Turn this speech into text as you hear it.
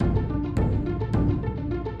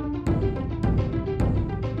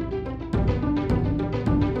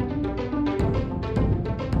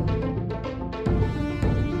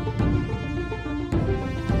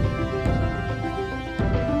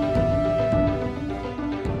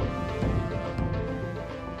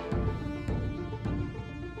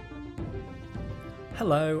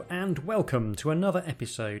Hello and welcome to another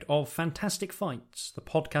episode of Fantastic Fights, the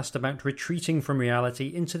podcast about retreating from reality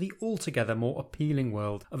into the altogether more appealing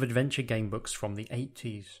world of adventure game books from the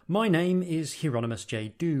 80s. My name is Hieronymus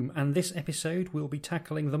J. Doom, and this episode will be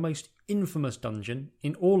tackling the most infamous dungeon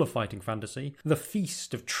in all of fighting fantasy, the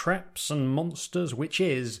feast of traps and monsters, which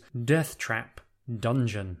is Death Trap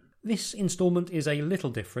Dungeon. This instalment is a little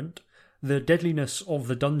different. The deadliness of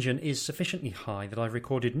the dungeon is sufficiently high that I've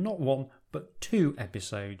recorded not one, but 2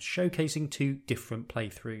 episodes showcasing 2 different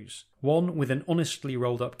playthroughs. One with an honestly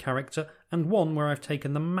rolled up character, and one where I've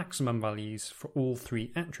taken the maximum values for all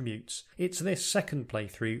 3 attributes. It's this second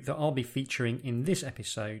playthrough that I'll be featuring in this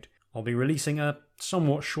episode. I'll be releasing a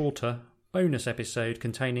somewhat shorter bonus episode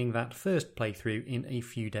containing that first playthrough in a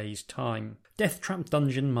few days' time. Death Trap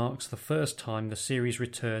Dungeon marks the first time the series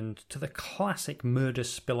returned to the classic murder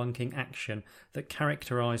spelunking action that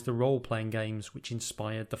characterised the role-playing games which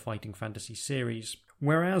inspired the Fighting Fantasy series.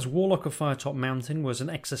 Whereas Warlock of Firetop Mountain was an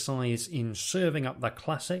exercise in serving up the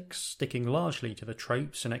classics, sticking largely to the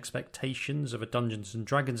tropes and expectations of a Dungeons &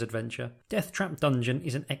 Dragons adventure, Death Trap Dungeon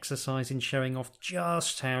is an exercise in showing off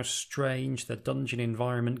just how strange the dungeon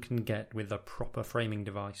environment can get with a proper framing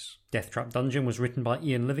device. Death Trap Dungeon was written by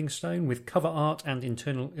Ian Livingstone, with cover art and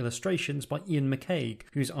internal illustrations by Ian McCaig,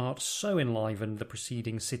 whose art so enlivened the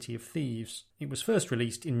preceding City of Thieves. It was first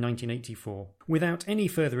released in 1984. Without any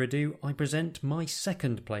further ado, I present my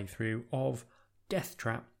second playthrough of Death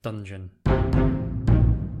Trap Dungeon.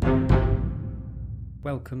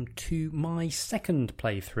 Welcome to my second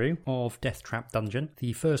playthrough of Death Trap Dungeon.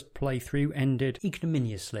 The first playthrough ended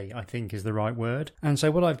ignominiously, I think is the right word. And so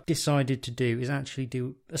what I've decided to do is actually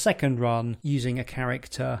do a second run using a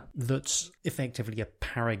character that's effectively a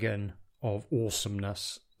paragon of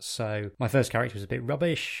awesomeness. So my first character was a bit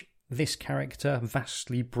rubbish. This character,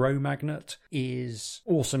 Vastly Bromagnet, is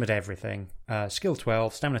awesome at everything. Skill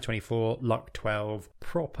 12, Stamina 24, Luck 12,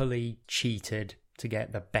 properly cheated to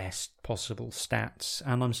get the best possible stats,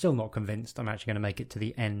 and I'm still not convinced I'm actually going to make it to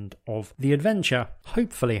the end of the adventure.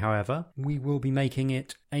 Hopefully, however, we will be making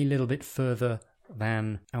it a little bit further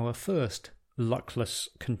than our first luckless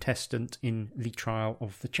contestant in the Trial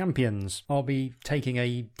of the Champions. I'll be taking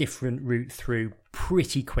a different route through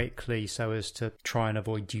pretty quickly so as to try and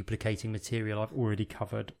avoid duplicating material I've already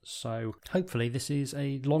covered. So hopefully this is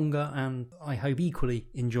a longer and I hope equally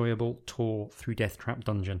enjoyable tour through Death Trap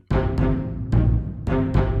Dungeon.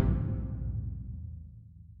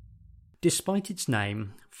 Despite its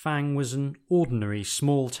name, Fang was an ordinary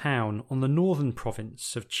small town on the northern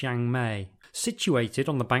province of Chiang Mai. Situated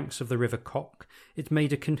on the banks of the River Kok, it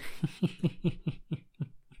made a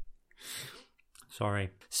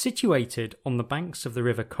Situated on the banks of the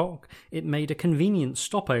River Kok, it made a convenient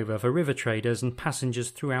stopover for river traders and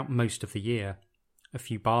passengers throughout most of the year. A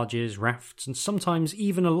few barges, rafts, and sometimes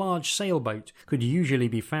even a large sailboat could usually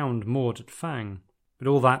be found moored at Fang. But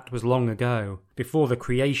all that was long ago, before the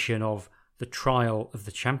creation of the Trial of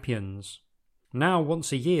the Champions. Now,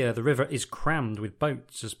 once a year, the river is crammed with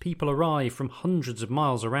boats as people arrive from hundreds of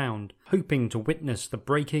miles around, hoping to witness the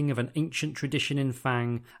breaking of an ancient tradition in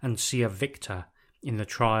Fang and see a victor in the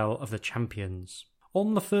Trial of the Champions.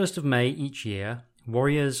 On the 1st of May each year,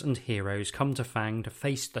 warriors and heroes come to Fang to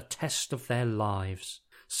face the test of their lives.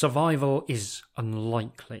 Survival is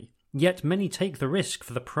unlikely, yet many take the risk,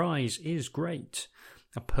 for the prize is great.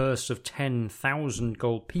 A purse of 10,000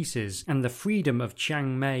 gold pieces and the freedom of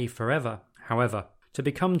Chiang Mai forever. However, to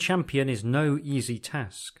become champion is no easy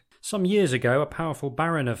task. Some years ago, a powerful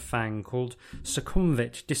baron of Fang called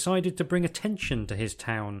Sukhumvit decided to bring attention to his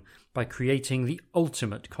town by creating the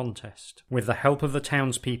ultimate contest. With the help of the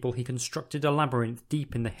townspeople, he constructed a labyrinth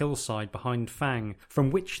deep in the hillside behind Fang, from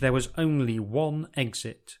which there was only one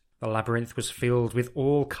exit. The labyrinth was filled with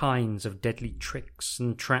all kinds of deadly tricks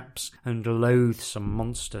and traps and loathsome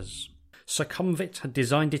monsters. Sukhumvit had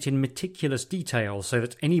designed it in meticulous detail so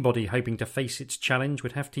that anybody hoping to face its challenge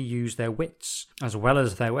would have to use their wits as well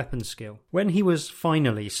as their weapon skill. When he was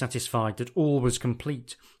finally satisfied that all was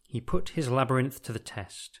complete, he put his labyrinth to the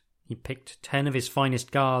test. He picked 10 of his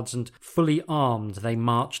finest guards and, fully armed, they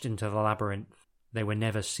marched into the labyrinth. They were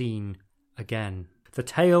never seen again. The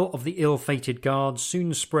tale of the ill-fated guards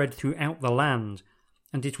soon spread throughout the land,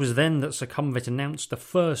 and it was then that Sukhumvit announced the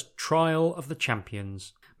first Trial of the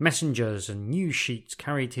Champions. Messengers and news sheets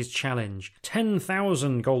carried his challenge,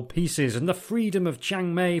 10,000 gold pieces and the freedom of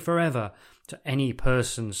Chiang Mai forever, to any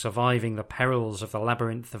person surviving the perils of the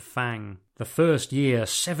Labyrinth of Fang. The first year,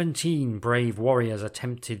 17 brave warriors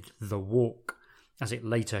attempted the walk, as it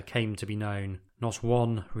later came to be known. Not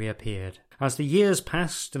one reappeared. As the years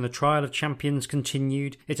passed and the Trial of Champions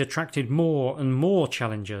continued, it attracted more and more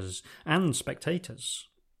challengers and spectators.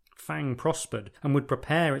 Fang prospered and would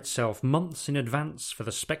prepare itself months in advance for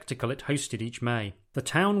the spectacle it hosted each May. The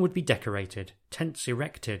town would be decorated, tents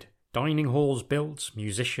erected, dining halls built,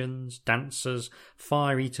 musicians, dancers,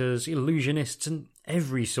 fire-eaters, illusionists, and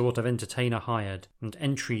every sort of entertainer hired, and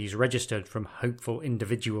entries registered from hopeful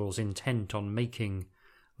individuals intent on making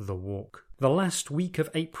the walk. The last week of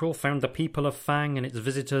April found the people of Fang and its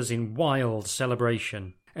visitors in wild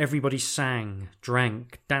celebration. Everybody sang,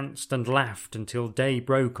 drank, danced and laughed until day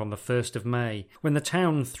broke on the 1st of May, when the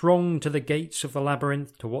town thronged to the gates of the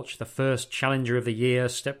labyrinth to watch the first challenger of the year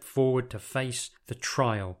step forward to face the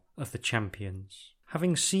Trial of the Champions.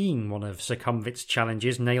 Having seen one of Succumvit's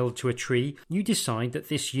challenges nailed to a tree, you decide that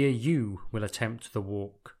this year you will attempt the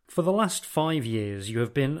walk. For the last 5 years you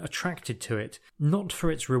have been attracted to it, not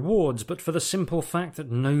for its rewards, but for the simple fact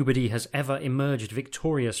that nobody has ever emerged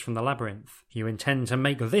victorious from the labyrinth. You intend to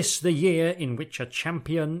make this the year in which a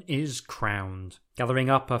champion is crowned. Gathering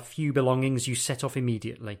up a few belongings, you set off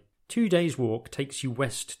immediately. 2 days' walk takes you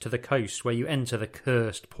west to the coast, where you enter the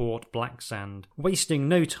cursed Port Blacksand. Wasting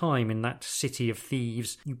no time in that city of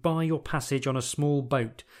thieves, you buy your passage on a small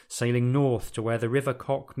boat, sailing north to where the River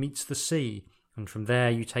Cock meets the sea, and from there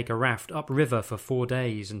you take a raft upriver for 4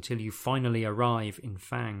 days until you finally arrive in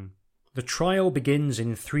Fang. The trial begins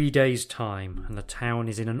in 3 days' time, and the town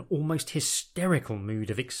is in an almost hysterical mood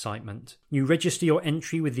of excitement. You register your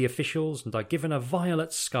entry with the officials and are given a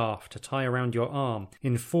violet scarf to tie around your arm,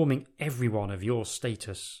 informing everyone of your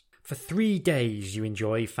status. For 3 days you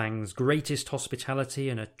enjoy Fang's greatest hospitality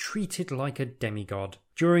and are treated like a demigod.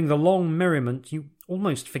 During the long merriment you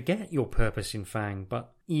almost forget your purpose in Fang,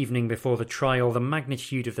 but evening before the trial the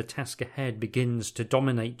magnitude of the task ahead begins to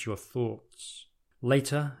dominate your thoughts.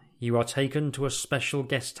 Later, you are taken to a special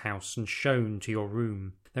guest house and shown to your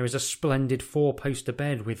room. There is a splendid 4-poster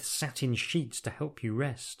bed with satin sheets to help you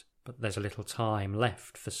rest, but there's a little time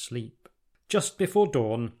left for sleep. Just before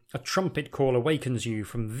dawn, a trumpet call awakens you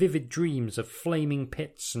from vivid dreams of flaming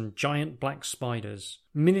pits and giant black spiders.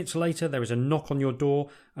 Minutes later, there is a knock on your door,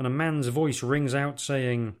 and a man's voice rings out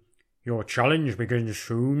saying, "Your challenge begins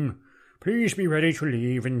soon. Please be ready to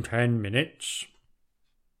leave in 10 minutes.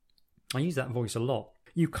 I use that voice a lot.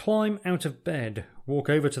 You climb out of bed, walk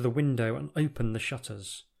over to the window and open the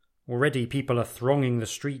shutters. Already people are thronging the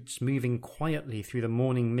streets, moving quietly through the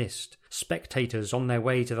morning mist, spectators on their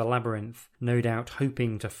way to the labyrinth, no doubt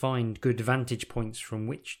hoping to find good vantage points from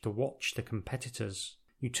which to watch the competitors.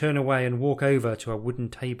 You turn away and walk over to a wooden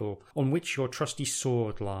table on which your trusty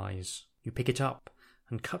sword lies. You pick it up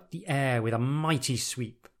and cut the air with a mighty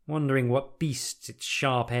sweep, wondering what beasts its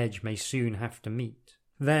sharp edge may soon have to meet.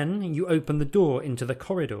 Then you open the door into the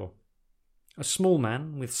corridor. A small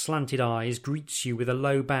man with slanted eyes greets you with a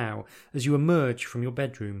low bow as you emerge from your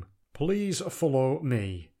bedroom. "Please follow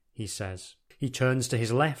me," he says. He turns to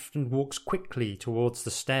his left and walks quickly towards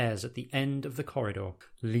the stairs at the end of the corridor.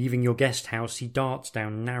 Leaving your guest house, he darts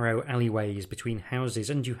down narrow alleyways between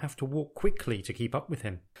houses, and you have to walk quickly to keep up with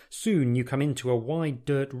him. Soon you come into a wide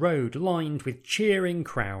dirt road lined with cheering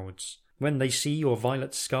crowds. When they see your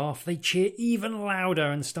violet scarf, they cheer even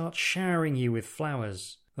louder and start showering you with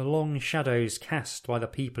flowers. The long shadows cast by the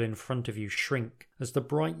people in front of you shrink as the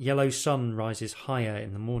bright yellow sun rises higher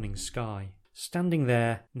in the morning sky. Standing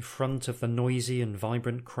there in front of the noisy and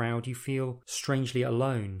vibrant crowd, you feel strangely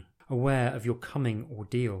alone, aware of your coming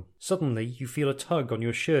ordeal. Suddenly you feel a tug on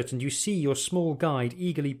your shirt and you see your small guide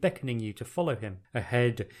eagerly beckoning you to follow him.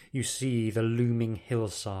 Ahead you see the looming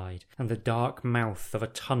hillside and the dark mouth of a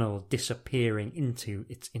tunnel disappearing into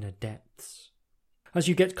its inner depths. As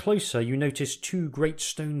you get closer, you notice 2 great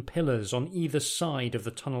stone pillars on either side of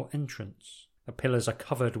the tunnel entrance. The pillars are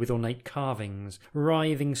covered with ornate carvings,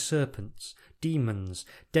 writhing serpents, demons,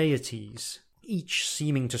 deities, each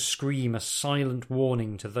seeming to scream a silent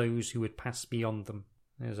warning to those who would pass beyond them.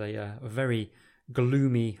 There's a very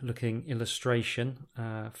gloomy-looking illustration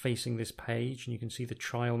facing this page, and you can see the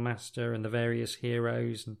trial master and the various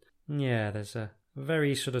heroes. And yeah, there's a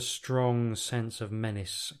very sort of strong sense of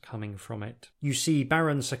menace coming from it. You see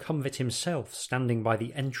Baron Succumvit himself standing by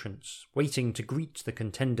the entrance, waiting to greet the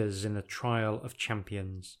contenders in the Trial of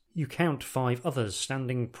Champions. You count 5 others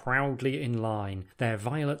standing proudly in line, their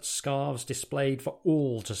violet scarves displayed for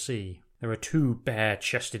all to see. There are 2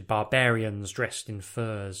 bare-chested barbarians dressed in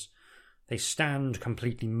furs. They stand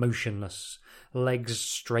completely motionless, legs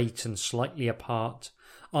straight and slightly apart,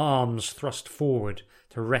 arms thrust forward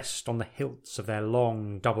to rest on the hilts of their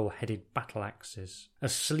long, double-headed battle-axes. A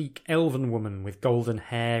sleek elven woman with golden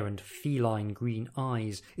hair and feline green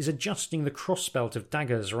eyes is adjusting the crossbelt of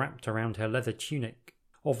daggers wrapped around her leather tunic.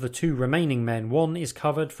 Of the two remaining men, one is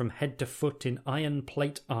covered from head to foot in iron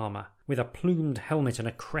plate armour, with a plumed helmet and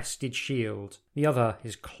a crested shield. The other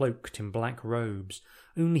is cloaked in black robes,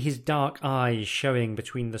 only his dark eyes showing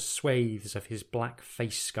between the swathes of his black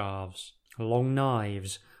face scarves. Long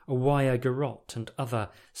knives, a wire garrote and other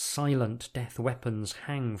silent death weapons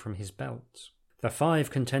hang from his belt. The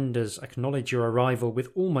 5 contenders acknowledge your arrival with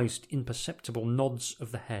almost imperceptible nods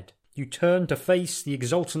of the head. You turn to face the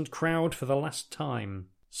exultant crowd for the last time.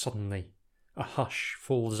 Suddenly, a hush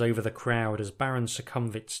falls over the crowd as Baron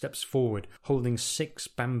Succumbit steps forward, holding 6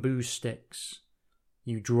 bamboo sticks.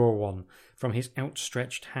 You draw one from his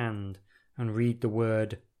outstretched hand and read the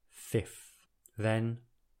word 5th. Then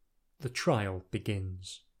the trial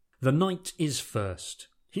begins. The knight is first.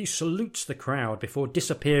 He salutes the crowd before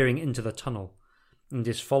disappearing into the tunnel, and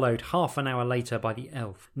is followed half an hour later by the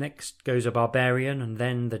elf. Next goes a barbarian, and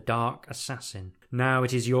then the dark assassin. Now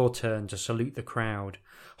it is your turn to salute the crowd.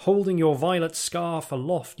 Holding your violet scarf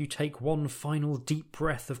aloft, you take one final deep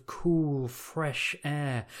breath of cool, fresh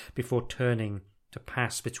air before turning to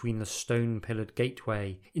pass between the stone-pillared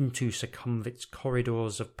gateway into Succumbit's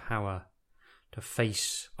corridors of power, to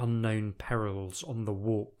face unknown perils on the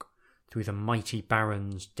walk through the mighty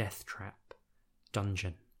Baron's death trap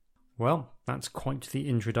dungeon. Well, that's quite the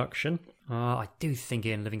introduction. I do think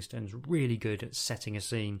Ian Livingstone's really good at setting a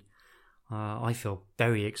scene. I feel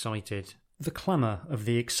very excited. The clamour of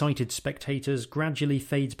the excited spectators gradually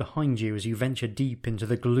fades behind you as you venture deep into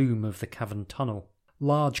the gloom of the cavern tunnel.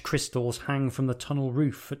 Large crystals hang from the tunnel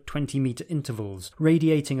roof at 20-metre intervals,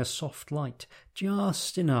 radiating a soft light,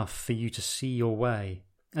 just enough for you to see your way.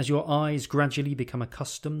 As your eyes gradually become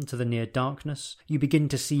accustomed to the near darkness, you begin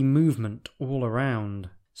to see movement all around.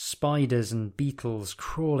 Spiders and beetles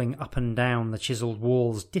crawling up and down the chiselled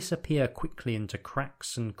walls disappear quickly into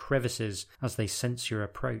cracks and crevices as they sense your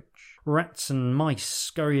approach. Rats and mice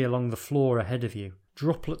scurry along the floor ahead of you.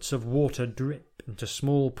 Droplets of water drip into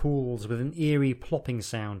small pools with an eerie plopping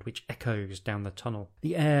sound which echoes down the tunnel.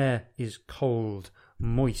 The air is cold,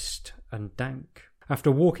 moist and dank. After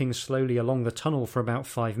walking slowly along the tunnel for about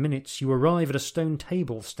 5 minutes, you arrive at a stone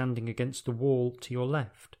table standing against the wall to your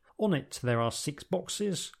left. On it there are 6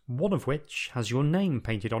 boxes, one of which has your name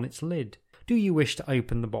painted on its lid. Do you wish to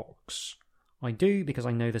open the box? I do, because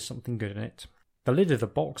I know there's something good in it. The lid of the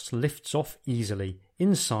box lifts off easily.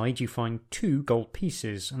 Inside you find 2 gold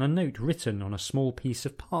pieces and a note written on a small piece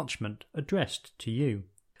of parchment addressed to you.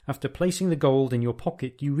 After placing the gold in your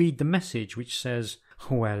pocket, you read the message which says,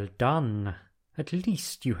 "Well done. At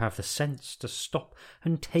least you have the sense to stop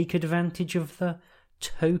and take advantage of the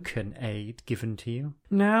token aid given to you.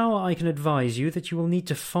 Now I can advise you that you will need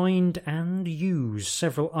to find and use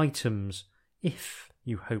several items if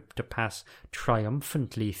you hope to pass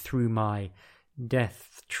triumphantly through my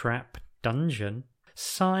death trap dungeon.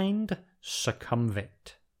 Signed,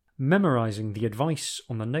 Succumbit." Memorizing the advice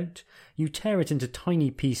on the note, you tear it into tiny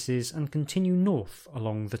pieces and continue north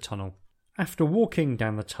along the tunnel. After walking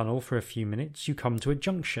down the tunnel for a few minutes, you come to a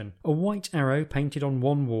junction. A white arrow painted on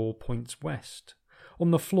one wall points west. On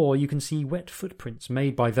the floor you can see wet footprints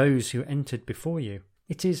made by those who entered before you.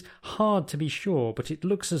 It is hard to be sure, but it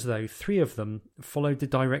looks as though 3 of them followed the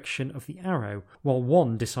direction of the arrow, while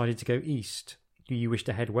 1 decided to go east. Do you wish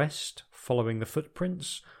to head west, following the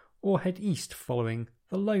footprints, or head east, following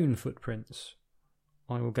the lone footprints?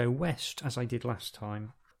 I will go west, as I did last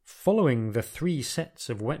time. Following the 3 sets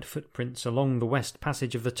of wet footprints along the west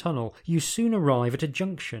passage of the tunnel, you soon arrive at a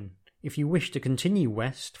junction. If you wish to continue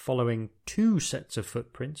west, following 2 sets of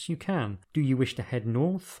footprints, you can. Do you wish to head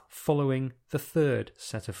north, following the 3rd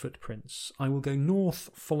set of footprints? I will go north,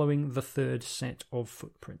 following the 3rd set of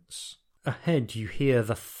footprints. Ahead you hear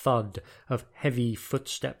the thud of heavy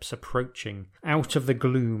footsteps approaching. Out of the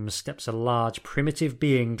gloom steps a large primitive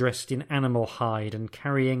being dressed in animal hide and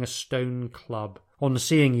carrying a stone club. On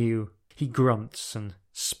seeing you, he grunts and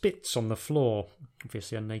spits on the floor,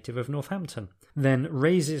 obviously a native of Northampton, then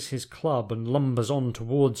raises his club and lumbers on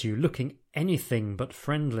towards you, looking anything but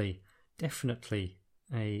friendly. Definitely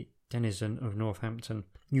a denizen of Northampton.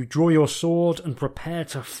 You draw your sword and prepare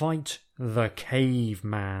to fight the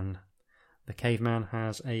caveman. The caveman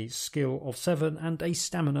has a skill of 7 and a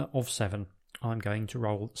stamina of 7. I'm going to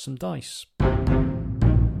roll some dice.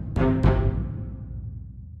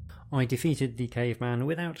 I defeated the caveman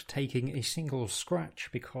without taking a single scratch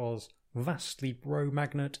because Vastly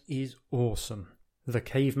Bro-Magnet is awesome. The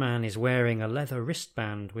caveman is wearing a leather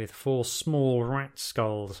wristband with 4 small rat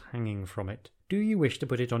skulls hanging from it. Do you wish to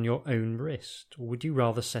put it on your own wrist, or would you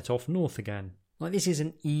rather set off north again? Like, this is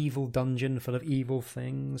an evil dungeon full of evil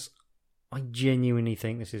things. I genuinely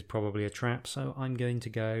think this is probably a trap, so I'm going to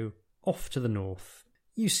go off to the north.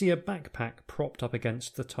 You see a backpack propped up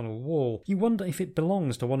against the tunnel wall. You wonder if it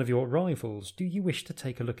belongs to one of your rivals. Do you wish to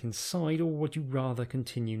take a look inside, or would you rather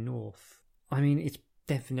continue north? I mean, it's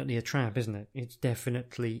definitely a trap, isn't it? It's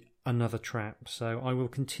definitely another trap, so I will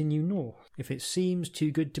continue north. If it seems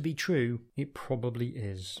too good to be true, it probably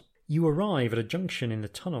is. You arrive at a junction in the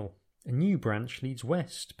tunnel. A new branch leads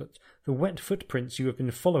west, but the wet footprints you have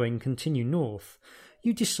been following continue north.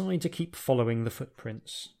 You decide to keep following the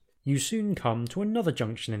footprints. You soon come to another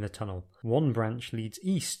junction in the tunnel. One branch leads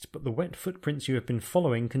east, but the wet footprints you have been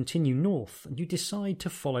following continue north, and you decide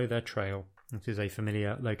to follow their trail. It is a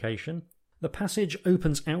familiar location. The passage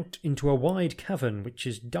opens out into a wide cavern which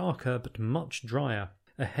is darker but much drier.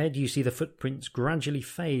 Ahead you see the footprints gradually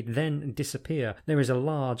fade, then disappear. There is a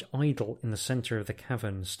large idol in the centre of the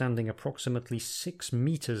cavern, standing approximately 6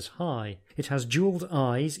 meters high. It has jewelled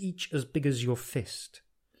eyes, each as big as your fist.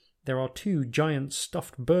 There are 2 giant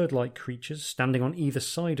stuffed bird-like creatures standing on either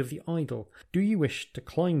side of the idol. Do you wish to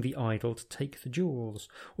climb the idol to take the jewels,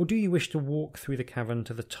 or do you wish to walk through the cavern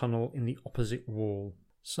to the tunnel in the opposite wall?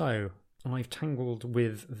 So, I've tangled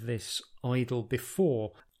with this idol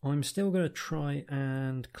before. I'm still going to try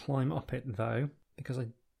and climb up it though, because I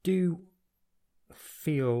do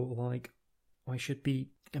feel like I should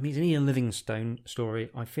be... I mean, it's an Ian Livingstone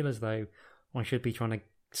story. I feel as though I should be trying to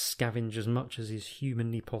scavenge as much as is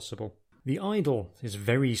humanly possible. The idol is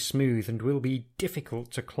very smooth and will be difficult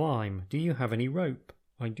to climb. Do you have any rope?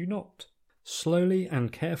 I do not. Slowly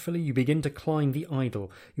and carefully you begin to climb the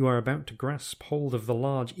idol. You are about to grasp hold of the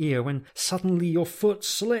large ear when suddenly your foot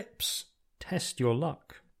slips. Test your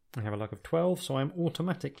luck. I have a luck of 12, so I'm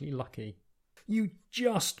automatically lucky. You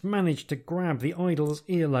just manage to grab the idol's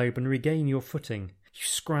earlobe and regain your footing. You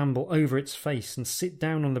scramble over its face and sit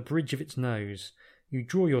down on the bridge of its nose. You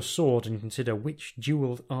draw your sword and consider which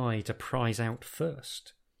jewelled eye to prize out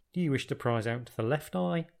first. Do you wish to prize out the left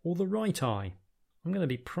eye or the right eye? I'm going to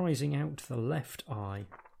be prizing out the left eye.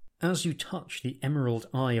 As you touch the emerald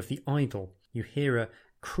eye of the idol, you hear a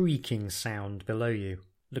creaking sound below you.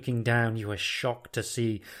 Looking down, you are shocked to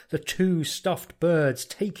see the 2 stuffed birds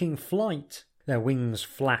taking flight. Their wings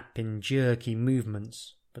flap in jerky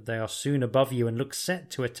movements, but they are soon above you and look set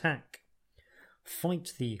to attack.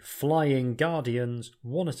 Fight the flying guardians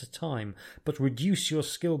one at a time, but reduce your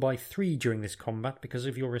skill by 3 during this combat because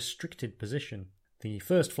of your restricted position. The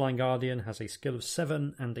first flying guardian has a skill of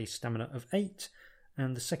 7 and a stamina of 8,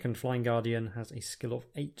 and the second flying guardian has a skill of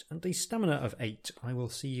 8 and a stamina of 8. I will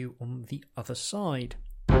see you on the other side.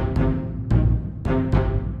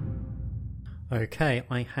 Okay,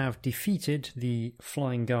 I have defeated the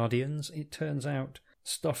flying guardians. It turns out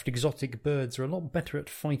stuffed exotic birds are a lot better at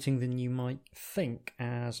fighting than you might think,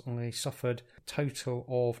 as I suffered a total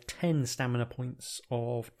of 10 stamina points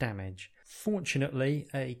of damage. Fortunately,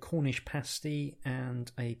 a Cornish pasty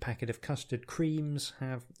and a packet of custard creams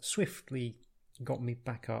have swiftly got me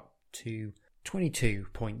back up to 22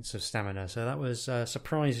 points of stamina, so that was a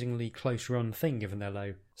surprisingly close run thing given their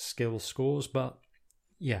low skill scores, but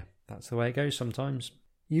yeah, that's the way it goes sometimes.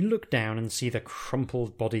 You look down and see the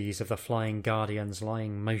crumpled bodies of the flying guardians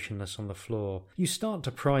lying motionless on the floor. You start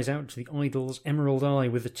to prize out the idol's emerald eye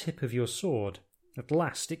with the tip of your sword. At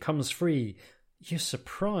last it comes free. You're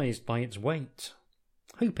surprised by its weight.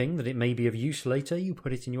 Hoping that it may be of use later, you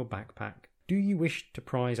put it in your backpack. Do you wish to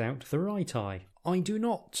prize out the right eye? I do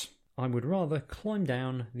not. I would rather climb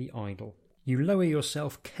down the idol. You lower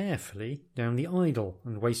yourself carefully down the idol,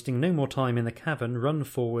 and wasting no more time in the cavern, run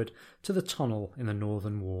forward to the tunnel in the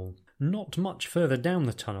northern wall. Not much further down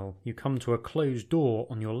the tunnel, you come to a closed door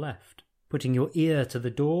on your left. Putting your ear to the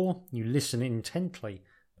door, you listen intently,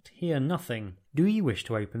 but hear nothing. Do you wish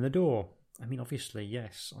to open the door? I mean, obviously,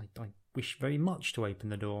 yes. I wish very much to open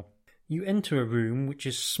the door. You enter a room which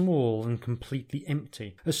is small and completely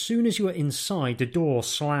empty. As soon as you are inside, the door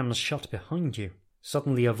slams shut behind you.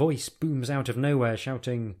 Suddenly a voice booms out of nowhere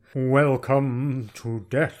shouting, "Welcome to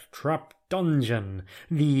Death Trap Dungeon,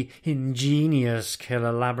 the ingenious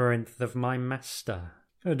killer labyrinth of my master.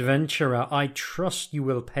 Adventurer, I trust you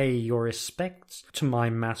will pay your respects to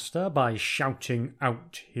my master by shouting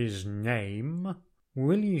out his name.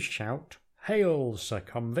 Will you shout, 'Hail,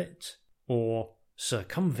 Circumvit,' or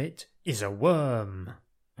 'Circumvit is a worm'?"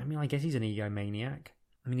 I mean, I guess he's an egomaniac.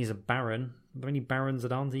 I mean, he's a baron. Are there any barons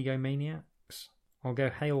that aren't egomaniacs? I'll go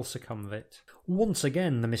hail Succumbit. Once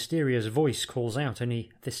again the mysterious voice calls out,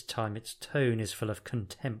 only this time its tone is full of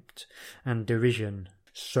contempt and derision.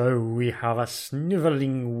 So we have a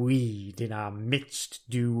snivelling weed in our midst,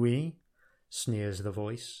 do we? Sneers the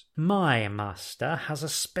voice. My master has a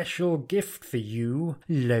special gift for you,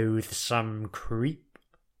 loathsome creep.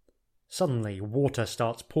 Suddenly, water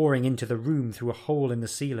starts pouring into the room through a hole in the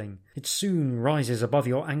ceiling. It soon rises above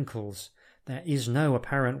your ankles. There is no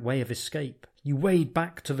apparent way of escape. You wade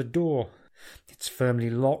back to the door. It's firmly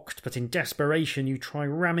locked, but in desperation you try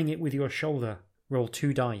ramming it with your shoulder. Roll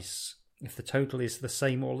 2 dice. If the total is the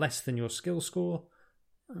same or less than your skill score,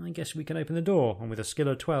 I guess we can open the door, and with a skill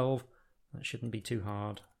of 12, that shouldn't be too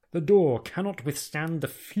hard. The door cannot withstand the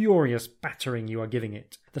furious battering you are giving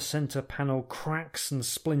it. The centre panel cracks and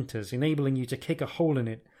splinters, enabling you to kick a hole in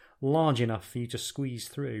it large enough for you to squeeze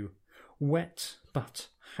through. Wet, but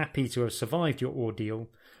happy to have survived your ordeal,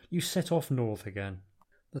 you set off north again.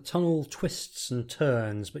 The tunnel twists and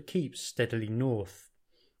turns, but keeps steadily north.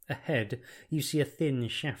 Ahead, you see a thin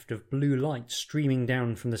shaft of blue light streaming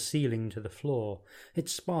down from the ceiling to the floor. It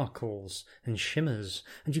sparkles and shimmers,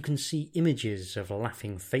 and you can see images of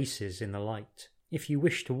laughing faces in the light. If you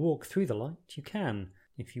wish to walk through the light, you can.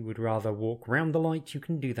 If you would rather walk round the light, you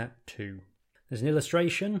can do that too. There's an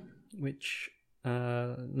illustration, which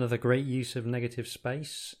another great use of negative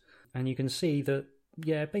space, and you can see that,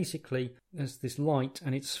 yeah, basically there's this light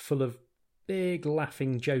and it's full of big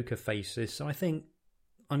laughing Joker faces. So I think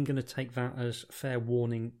I'm going to take that as fair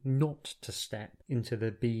warning not to step into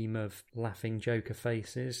the beam of laughing Joker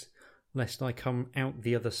faces, lest I come out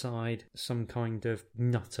the other side some kind of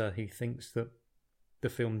nutter who thinks that the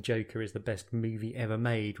film Joker is the best movie ever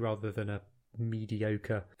made rather than a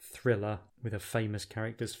mediocre thriller with a famous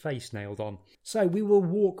character's face nailed on. So we will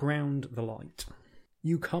walk round the light.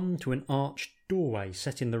 You come to an arched doorway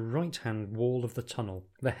set in the right-hand wall of the tunnel.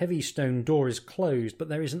 The heavy stone door is closed, but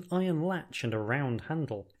there is an iron latch and a round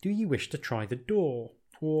handle. Do you wish to try the door,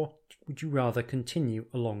 or would you rather continue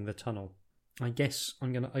along the tunnel? I guess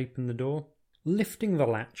I'm going to open the door. Lifting the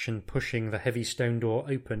latch and pushing the heavy stone door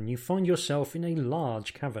open, you find yourself in a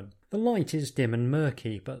large cavern. The light is dim and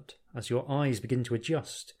murky, but as your eyes begin to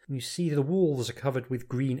adjust, you see the walls are covered with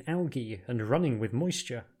green algae and running with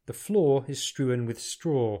moisture. The floor is strewn with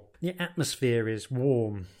straw. The atmosphere is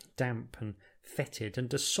warm, damp and fetid,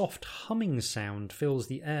 and a soft humming sound fills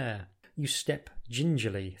the air. You step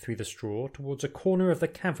gingerly through the straw towards a corner of the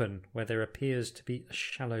cavern where there appears to be a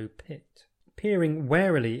shallow pit. Peering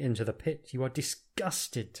warily into the pit, you are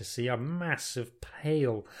disgusted to see a mass of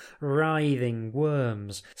pale, writhing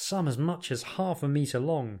worms, some as much as 1/2 metre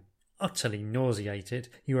long. Utterly nauseated,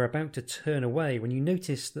 you are about to turn away when you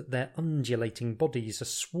notice that their undulating bodies are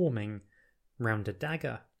swarming round a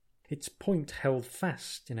dagger, its point held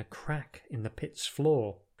fast in a crack in the pit's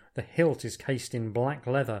floor. The hilt is cased in black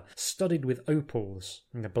leather, studded with opals,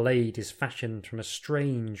 and the blade is fashioned from a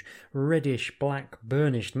strange, reddish-black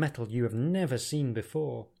burnished metal you have never seen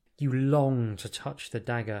before. You long to touch the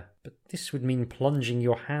dagger, but this would mean plunging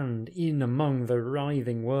your hand in among the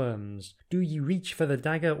writhing worms. Do you reach for the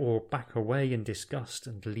dagger or back away in disgust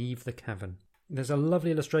and leave the cavern? There's a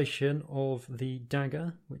lovely illustration of the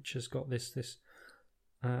dagger, which has got this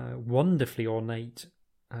wonderfully ornate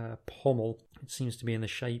pommel. It seems to be in the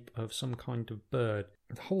shape of some kind of bird.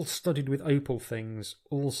 The whole studded with opal things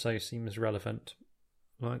also seems relevant.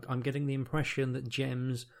 Like, I'm getting the impression that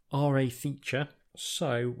gems are a feature.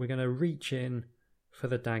 So we're going to reach in for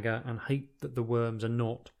the dagger and hope that the worms are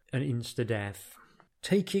not an insta-death.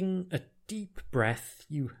 Taking a deep breath,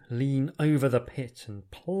 you lean over the pit and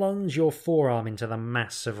plunge your forearm into the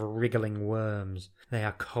mass of wriggling worms. They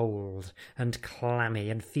are cold and clammy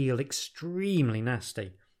and feel extremely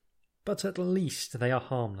nasty. But at least they are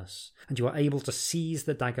harmless, and you are able to seize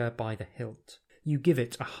the dagger by the hilt. You give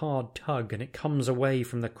it a hard tug and it comes away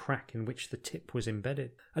from the crack in which the tip was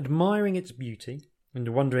embedded. Admiring its beauty, and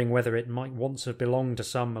wondering whether it might once have belonged to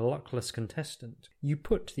some luckless contestant, you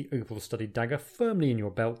put the opal-studded dagger firmly in your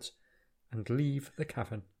belt and leave the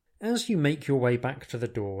cavern. As you make your way back to the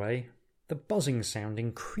doorway, the buzzing sound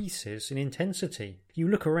increases in intensity. You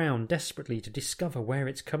look around desperately to discover where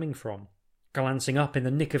it's coming from. Glancing up in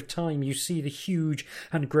the nick of time, you see the huge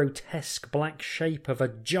and grotesque black shape of a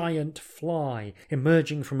giant fly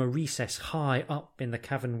emerging from a recess high up in the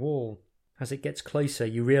cavern wall. As it gets closer,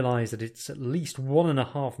 you realise that it's at least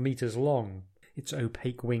 1.5 metres long. Its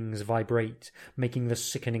opaque wings vibrate, making the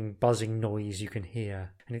sickening buzzing noise you can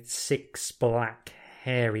hear, and its 6 black,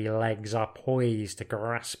 hairy legs are poised to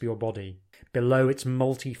grasp your body. Below its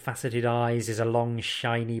multifaceted eyes is a long,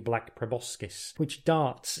 shiny black proboscis, which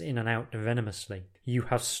darts in and out venomously. You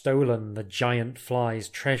have stolen the giant fly's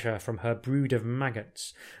treasure from her brood of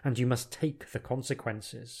maggots, and you must take the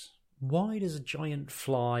consequences. Why does a giant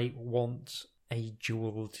fly want a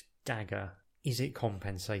jewelled dagger? Is it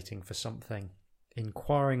compensating for something?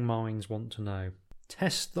 Inquiring minds want to know.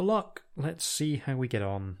 Test the luck. Let's see how we get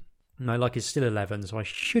on. My luck is still 11, so I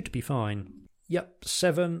should be fine. Yep,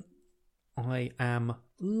 7. I am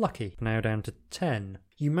lucky. Now down to 10.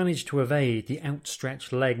 You manage to evade the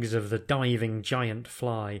outstretched legs of the diving giant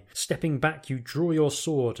fly. Stepping back, you draw your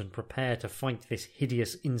sword and prepare to fight this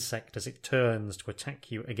hideous insect as it turns to attack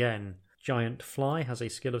you again. Giant fly has a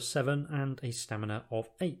skill of 7 and a stamina of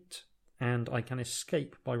 8. And I can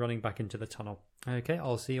escape by running back into the tunnel. Okay,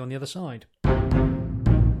 I'll see you on the other side.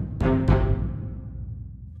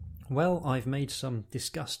 Well, I've made some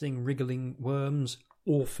disgusting wriggling worms.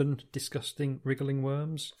 Orphaned, disgusting wriggling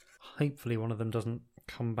worms. Hopefully one of them doesn't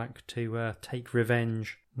come back to take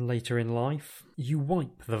revenge later in life. You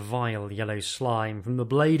wipe the vile yellow slime from the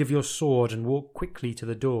blade of your sword and walk quickly to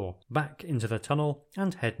the door, back into the tunnel,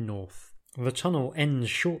 and head north. The tunnel ends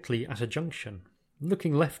shortly at a junction.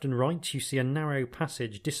 Looking left and right, you see a narrow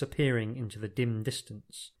passage disappearing into the dim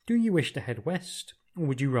distance. Do you wish to head west, or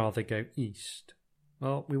would you rather go east?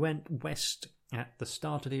 Well, we went west at the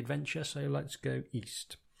start of the adventure, so let's go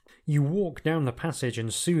east. You walk down the passage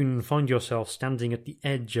and soon find yourself standing at the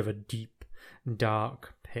edge of a deep,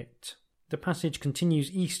 dark pit. The passage continues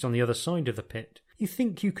east on the other side of the pit. You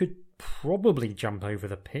think you could probably jump over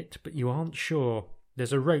the pit, but you aren't sure.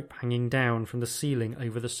 There's a rope hanging down from the ceiling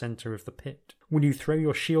over the centre of the pit. Will you throw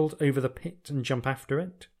your shield over the pit and jump after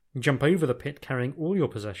it? Jump over the pit carrying all your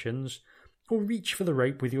possessions? Or reach for the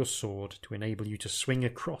rope with your sword to enable you to swing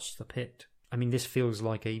across the pit? I mean, this feels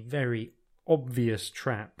like a very obvious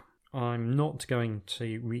trap. I'm not going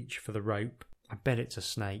to reach for the rope. I bet it's a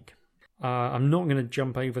snake. I'm not going to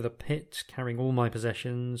jump over the pit carrying all my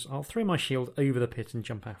possessions. I'll throw my shield over the pit and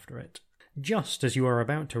jump after it. Just as you are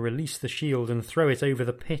about to release the shield and throw it over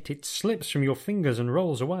the pit, it slips from your fingers and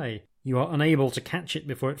rolls away. You are unable to catch it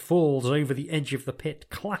before it falls over the edge of the pit,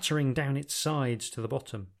 clattering down its sides to the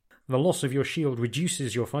bottom. The loss of your shield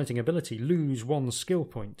reduces your fighting ability. Lose 1 skill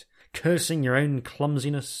point. Cursing your own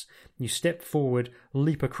clumsiness, you step forward,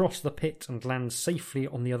 leap across the pit and land safely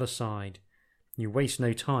on the other side. You waste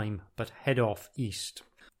no time, but head off east.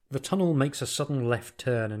 The tunnel makes a sudden left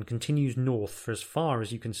turn and continues north for as far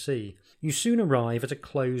as you can see. You soon arrive at a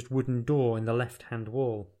closed wooden door in the left-hand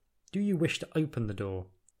wall. Do you wish to open the door,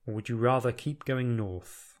 or would you rather keep going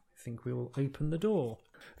north? I think we will open the door.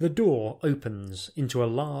 The door opens into a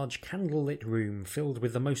large candlelit room filled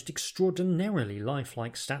with the most extraordinarily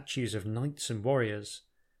lifelike statues of knights and warriors.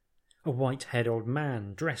 A white-haired old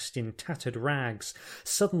man, dressed in tattered rags,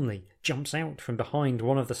 suddenly jumps out from behind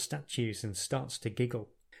one of the statues and starts to giggle.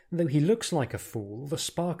 Though he looks like a fool, the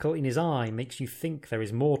sparkle in his eye makes you think there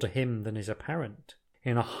is more to him than is apparent.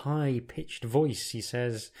 In a high-pitched voice he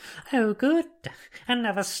says, "Oh good,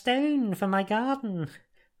 another stone for my garden.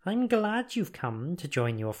 I'm glad you've come to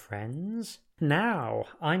join your friends. Now,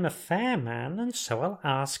 I'm a fair man, and so I'll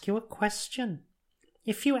ask you a question.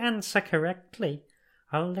 If you answer correctly,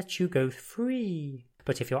 I'll let you go free.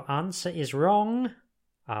 But if your answer is wrong,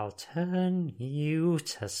 I'll turn you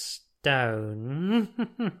to stone."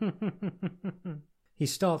 He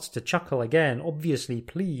starts to chuckle again, obviously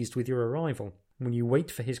pleased with your arrival. Will you wait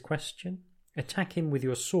for his question, attack him with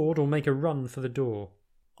your sword, or make a run for the door?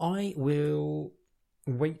 I will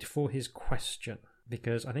wait for his question,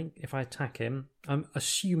 because I think if I attack him, I'm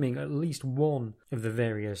assuming at least one of the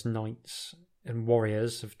various knights and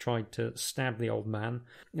warriors have tried to stab the old man.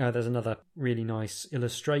 There's another really nice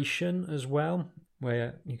illustration as well,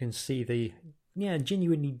 where you can see the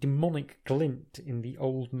genuinely demonic glint in the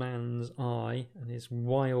old man's eye and his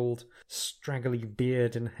wild, straggly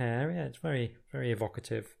beard and hair. Yeah, it's very, very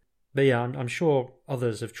evocative. But yeah, I'm sure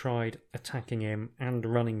others have tried attacking him and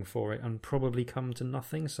running for it and probably come to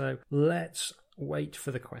nothing, so let's wait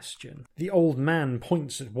for the question. The old man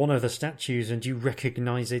points at one of the statues and you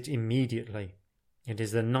recognise it immediately. It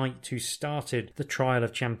is the knight who started the Trial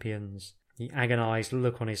of Champions. The agonised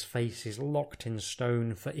look on his face is locked in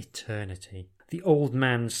stone for eternity. The old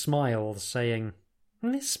man smiles, saying,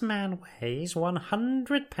 "This man weighs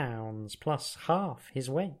 100 pounds plus half his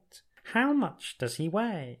weight. How much does he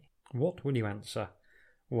weigh?" What will you answer?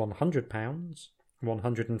 100 pounds,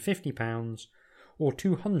 150 pounds, or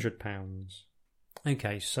 200 pounds?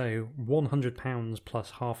 Okay, so 100 pounds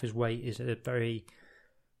plus half his weight is a very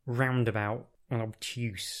roundabout and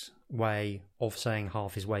obtuse way of saying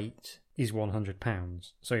half his weight. is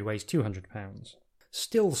 £100, so he weighs £200.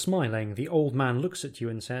 Still smiling, the old man looks at you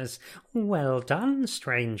and says, "Well done,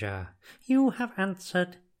 stranger. You have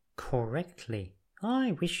answered correctly.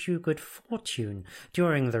 I wish you good fortune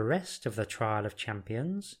during the rest of the Trial of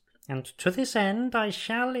Champions, and to this end I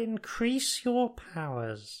shall increase your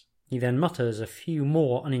powers." He then mutters a few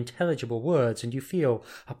more unintelligible words, and you feel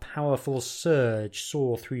a powerful surge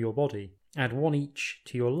soar through your body. Add 1 each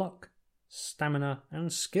to your luck, stamina,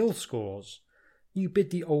 and skill scores. You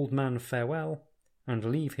bid the old man farewell and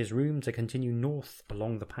leave his room to continue north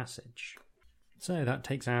along the passage. So that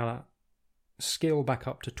takes our skill back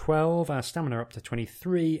up to 12, our stamina up to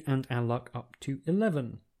 23, and our luck up to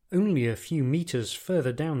 11. Only a few metres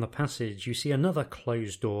further down the passage you see another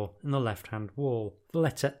closed door in the left-hand wall. The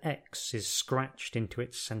letter X is scratched into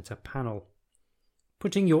its centre panel.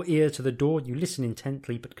 Putting your ear to the door, you listen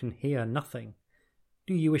intently but can hear nothing.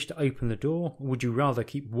 Do you wish to open the door, or would you rather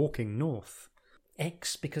keep walking north?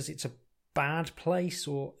 X because it's a bad place,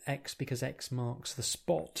 or X because X marks the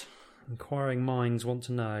spot? Inquiring minds want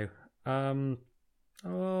to know.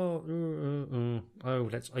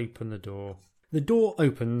 Let's open the door. The door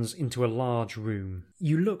opens into a large room.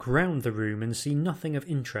 You look round the room and see nothing of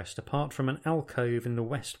interest apart from an alcove in the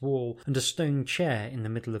west wall and a stone chair in the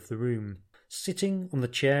middle of the room. Sitting on the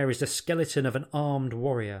chair is the skeleton of an armed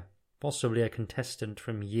warrior, possibly a contestant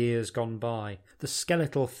from years gone by. The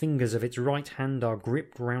skeletal fingers of its right hand are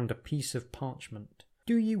gripped round a piece of parchment.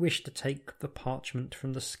 Do you wish to take the parchment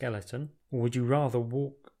from the skeleton, or would you rather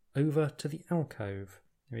walk over to the alcove?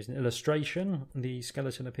 There is an illustration. The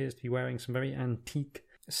skeleton appears to be wearing some very antique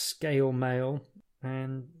scale mail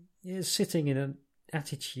and is sitting in an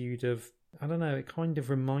attitude of, I don't know, it kind of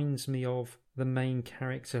reminds me of the main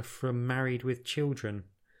character from Married with Children,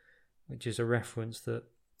 which is a reference that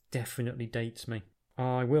definitely dates me.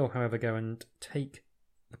 I will, however, go and take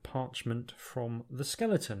the parchment from the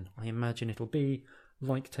skeleton. I imagine it'll be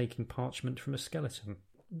like taking parchment from a skeleton.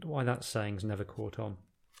 Why that saying's never caught on.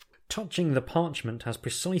 Touching the parchment has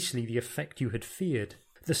precisely the effect you had feared.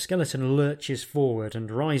 The skeleton lurches forward and,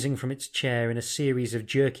 rising from its chair in a series of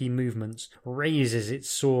jerky movements, raises its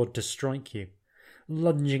sword to strike you.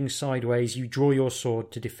 Lunging sideways, you draw your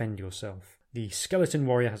sword to defend yourself. The skeleton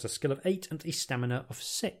warrior has a skill of 8 and a stamina of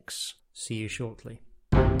 6. See you shortly.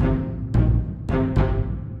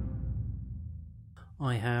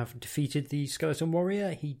 I have defeated the skeleton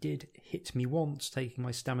warrior. He did hit me once, taking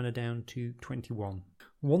my stamina down to 21.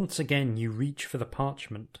 Once again you reach for the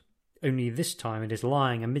parchment, only this time it is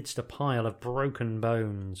lying amidst a pile of broken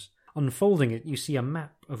bones. Unfolding it, you see a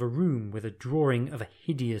map of a room with a drawing of a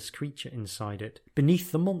hideous creature inside it.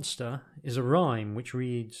 Beneath the monster is a rhyme which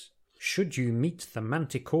reads, "Should you meet the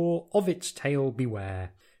manticore, of its tail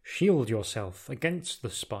beware. Shield yourself against the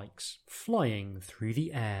spikes, flying through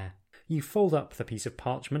the air." You fold up the piece of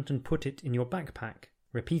parchment and put it in your backpack.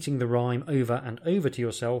 Repeating the rhyme over and over to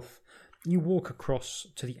yourself, you walk across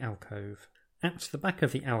to the alcove. At the back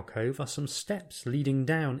of the alcove are some steps leading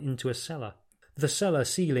down into a cellar. The cellar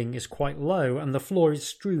ceiling is quite low and the floor is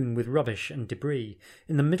strewn with rubbish and debris.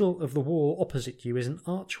 In the middle of the wall opposite you is an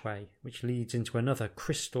archway which leads into another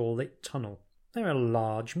crystal-lit tunnel. There are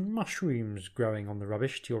large mushrooms growing on the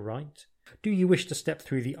rubbish to your right. Do you wish to step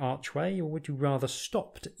through the archway, or would you rather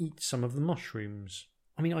stop to eat some of the mushrooms?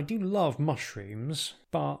 I mean, I do love mushrooms,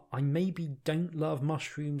 but I maybe don't love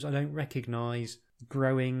mushrooms I don't recognise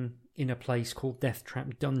growing in a place called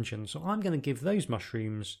Deathtrap Dungeon, so I'm going to give those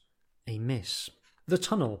mushrooms a miss. The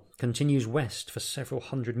tunnel continues west for several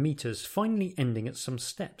hundred metres, finally ending at some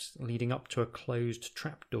steps leading up to a closed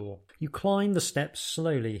trapdoor. You climb the steps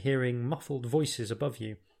slowly, hearing muffled voices above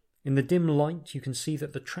you. In the dim light, you can see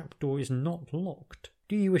that the trapdoor is not locked.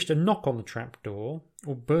 Do you wish to knock on the trapdoor,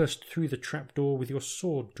 or burst through the trapdoor with your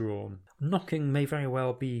sword drawn? Knocking may very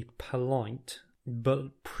well be polite,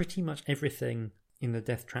 but pretty much everything in the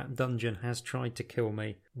Deathtrap Dungeon has tried to kill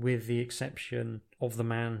me, with the exception of the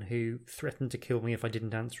man who threatened to kill me if I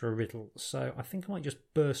didn't answer a riddle, so I think I might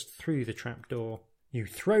just burst through the trapdoor. You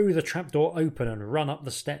throw the trapdoor open and run up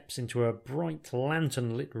the steps into a bright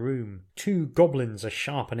lantern-lit room. 2 goblins are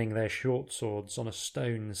sharpening their short swords on a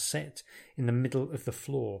stone set in the middle of the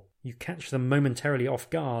floor. You catch them momentarily off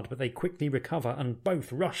guard, but they quickly recover and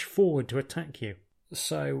both rush forward to attack you.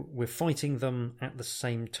 So we're fighting them at the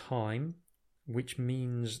same time, which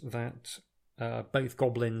means that both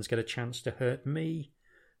goblins get a chance to hurt me,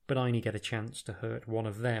 but I only get a chance to hurt one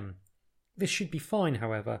of them. This should be fine,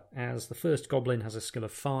 however, as the first goblin has a skill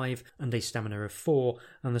of 5 and a stamina of 4,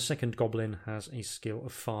 and the second goblin has a skill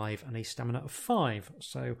of 5 and a stamina of 5.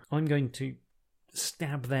 So I'm going to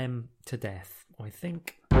stab them to death, I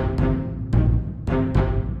think.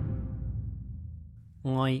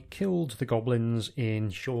 I killed the goblins in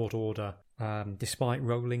short order, despite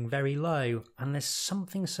rolling very low, and there's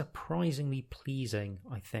something surprisingly pleasing,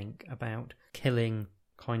 I think, about killing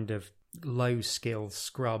kind of low-skill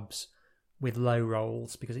scrubs with low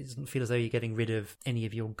rolls, because it doesn't feel as though you're getting rid of any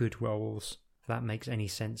of your good rolls, if that makes any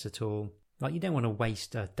sense at all. Like, you don't want to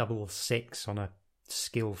waste a double 6 on a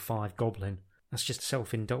skill 5 goblin. That's just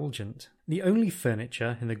self-indulgent. The only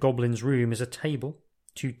furniture in the goblin's room is a table,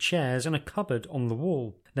 2 chairs and a cupboard on the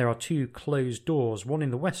wall. There are 2 closed doors, one in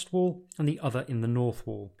the west wall and the other in the north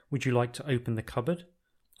wall. Would you like to open the cupboard,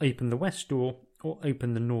 open the west door, or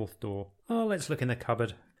open the north door? Oh, let's look in the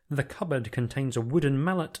cupboard. The cupboard contains a wooden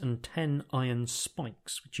mallet and 10 iron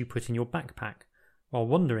spikes, which you put in your backpack, while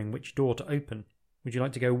wondering which door to open. Would you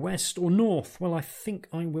like to go west or north? Well, I think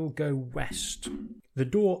I will go west. The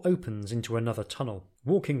door opens into another tunnel.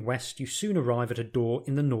 Walking west, you soon arrive at a door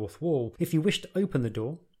in the north wall. If you wish to open the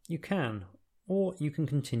door, you can, or you can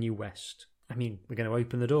continue west. We're going to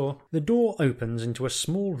open the door. The door opens into a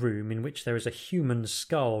small room in which there is a human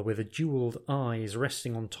skull with jewelled eyes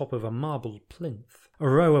resting on top of a marble plinth. A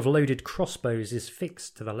row of loaded crossbows is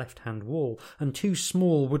fixed to the left-hand wall, and 2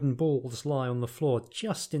 small wooden balls lie on the floor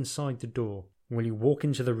just inside the door. Will you walk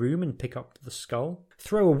into the room and pick up the skull?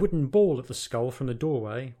 Throw a wooden ball at the skull from the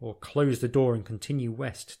doorway, or close the door and continue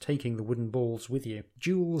west, taking the wooden balls with you.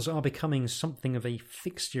 Jewels are becoming something of a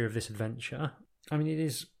fixture of this adventure. It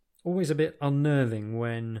is always a bit unnerving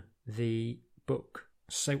when the book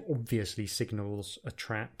so obviously signals a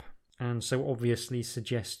trap and so obviously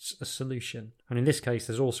suggests a solution. And in this case,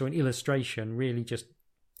 there's also an illustration really just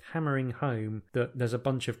hammering home that there's a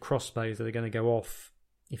bunch of crossbows that are going to go off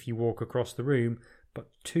if you walk across the room, but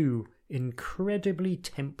 2 incredibly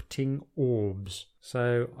tempting orbs.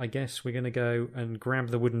 So I guess we're going to go and grab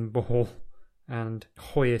the wooden ball and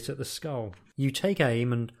hoy it at the skull. You take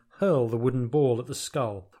aim and hurl the wooden ball at the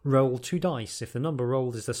skull. Roll 2 dice. If the number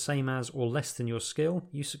rolled is the same as or less than your skill,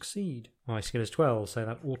 you succeed. My skill is 12, so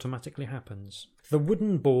that automatically happens. The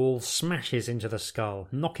wooden ball smashes into the skull,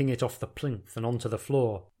 knocking it off the plinth and onto the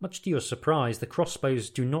floor. Much to your surprise, the crossbows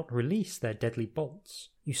do not release their deadly bolts.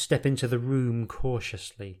 You step into the room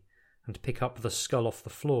cautiously and pick up the skull off the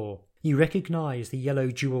floor. You recognise the yellow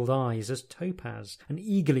jewelled eyes as topaz and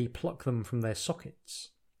eagerly pluck them from their sockets.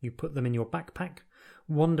 You put them in your backpack,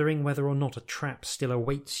 wondering whether or not a trap still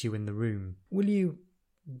awaits you in the room. Will you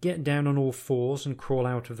get down on all fours and crawl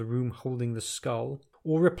out of the room holding the skull,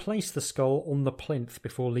 or replace the skull on the plinth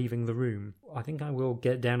before leaving the room? I think I will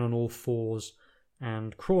get down on all fours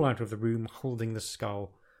and crawl out of the room holding the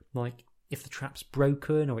skull. Like, if the trap's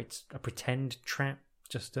broken or it's a pretend trap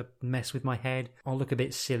just to mess with my head, I'll look a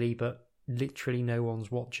bit silly, but literally no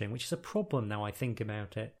one's watching, which is a problem now I think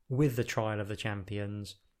about it with the Trial of the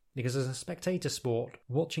Champions. Because as a spectator sport,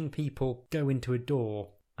 watching people go into a door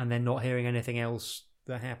and then not hearing anything else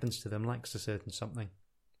that happens to them lacks a certain something.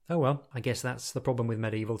 Oh well, I guess that's the problem with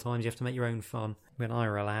medieval times. You have to make your own fun. When I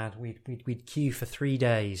were a lad, we'd queue for 3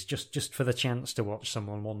 days just for the chance to watch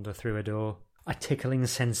someone wander through a door. A tickling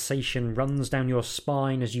sensation runs down your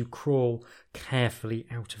spine as you crawl carefully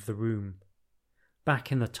out of the room.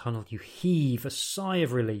 Back in the tunnel, you heave a sigh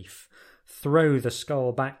of relief, throw the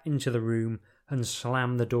skull back into the room, and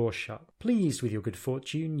slam the door shut. Pleased with your good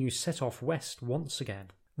fortune, you set off west once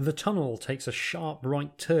again. The tunnel takes a sharp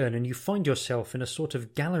right turn and you find yourself in a sort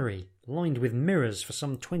of gallery, lined with mirrors for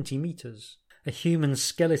some 20 metres. A human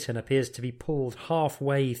skeleton appears to be pulled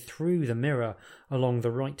halfway through the mirror along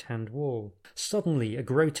the right-hand wall. Suddenly, a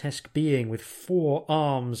grotesque being with 4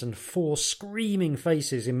 arms and 4 screaming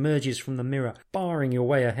faces emerges from the mirror, barring your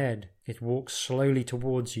way ahead. It walks slowly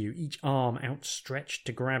towards you, each arm outstretched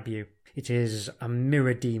to grab you. It is a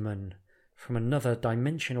mirror demon from another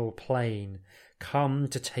dimensional plane, come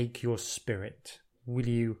to take your spirit. Will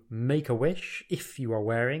you make a wish, if you are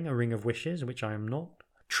wearing a ring of wishes, which I am not?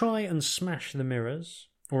 Try and smash the mirrors,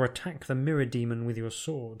 or attack the mirror demon with your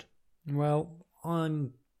sword. Well,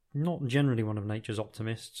 I'm not generally one of nature's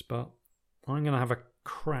optimists, but I'm going to have a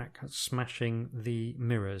crack at smashing the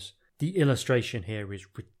mirrors. The illustration here is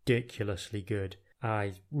ridiculously good.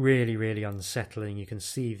 Really, really unsettling. You can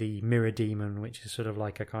see the mirror demon, which is sort of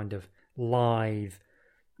like a kind of lithe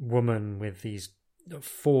woman with these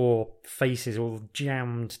 4 faces all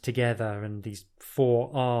jammed together and these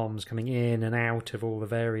 4 arms coming in and out of all the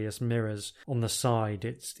various mirrors on the side.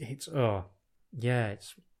 It's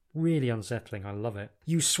really unsettling. I love it.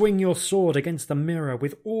 You swing your sword against the mirror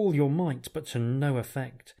with all your might, but to no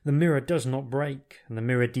effect. The mirror does not break, and the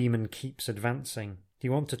mirror demon keeps advancing. Do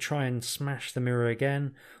you want to try and smash the mirror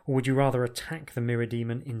again, or would you rather attack the mirror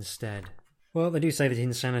demon instead? Well, they do say that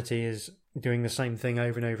insanity is doing the same thing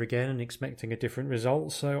over and over again and expecting a different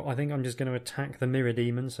result, so I think I'm just going to attack the Mirror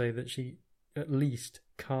Demon so that she at least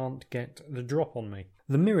can't get the drop on me.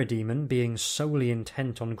 The Mirror Demon, being solely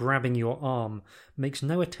intent on grabbing your arm, makes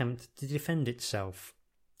no attempt to defend itself.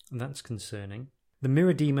 That's concerning. The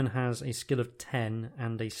Mirror Demon has a skill of 10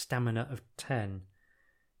 and a stamina of 10.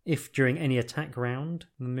 If during any attack round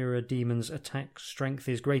the Mirror Demon's attack strength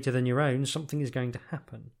is greater than your own, something is going to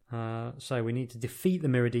happen. So we need to defeat the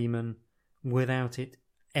Mirror Demon without it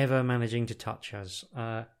ever managing to touch us.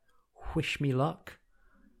 Wish me luck.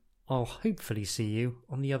 I'll hopefully see you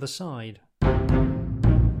on the other side.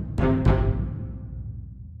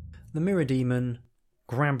 The Mirror Demon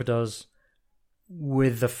grabbed us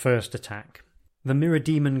with the first attack. The Mirror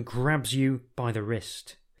Demon grabs you by the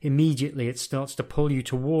wrist. Immediately it starts to pull you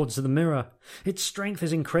towards the mirror. Its strength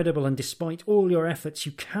is incredible, and despite all your efforts,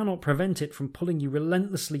 you cannot prevent it from pulling you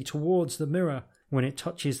relentlessly towards the mirror. When it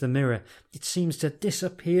touches the mirror, it seems to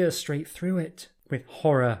disappear straight through it. With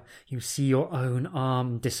horror, you see your own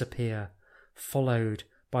arm disappear, followed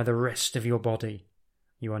by the rest of your body.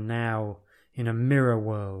 You are now in a mirror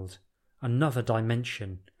world, another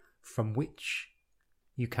dimension from which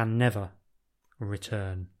you can never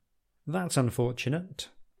return. That's unfortunate.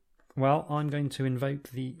 Well, I'm going to invoke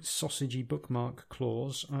the sausagey bookmark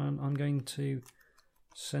clause, and I'm going to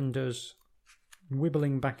send us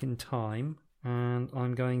wibbling back in time, and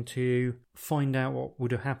I'm going to find out what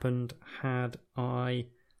would have happened had I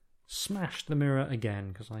smashed the mirror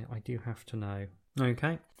again, because I do have to know.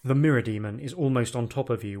 Okay. The Mirror Demon is almost on top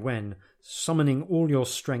of you when, summoning all your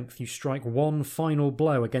strength, you strike one final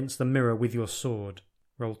blow against the mirror with your sword.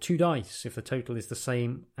 Roll 2 dice if the total is the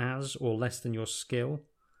same as or less than your skill.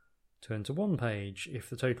 Turn to one page. If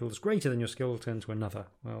the total is greater than your skill, turn to another.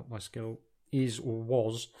 Well, my skill is or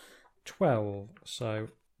was 12, so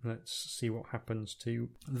let's see what happens to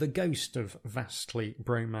the ghost of Vastly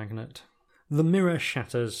Bromagnet. The mirror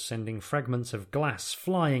shatters, sending fragments of glass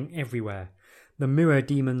flying everywhere. The Mirror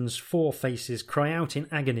Demon's 4 faces cry out in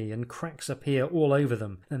agony, and cracks appear all over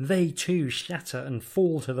them, and they too shatter and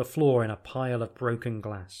fall to the floor in a pile of broken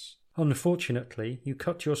glass. Unfortunately, you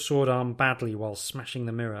cut your sword arm badly while smashing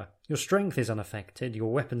the mirror. Your strength is unaffected,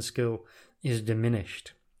 your weapon skill is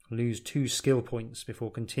diminished. Lose 2 skill points before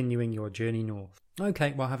continuing your journey north.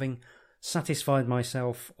 Okay, well, having satisfied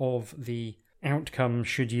myself of the outcome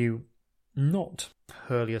should you not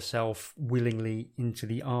hurl yourself willingly into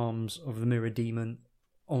the arms of the Mirror Demon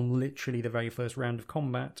on literally the very first round of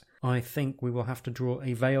combat, I think we will have to draw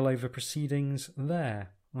a veil over proceedings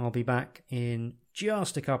there. I'll be back in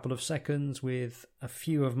just a couple of seconds with a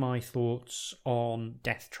few of my thoughts on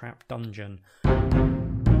Deathtrap Dungeon.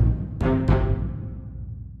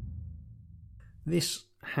 This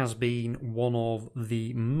has been one of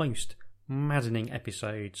the most maddening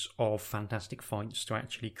episodes of Fantastic Fights to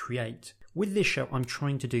actually create. With this show, I'm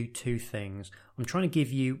trying to do 2 things. I'm trying to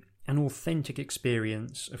give you an authentic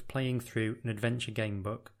experience of playing through an adventure game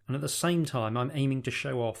book, and at the same time I'm aiming to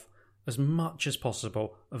show off as much as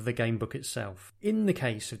possible of the game book itself. In the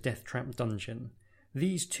case of Deathtrap Dungeon,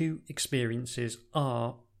 these 2 experiences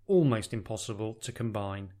are almost impossible to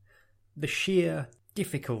combine. The sheer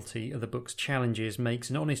difficulty of the book's challenges makes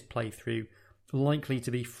an honest playthrough likely to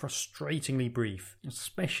be frustratingly brief,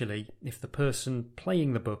 especially if the person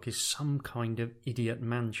playing the book is some kind of idiot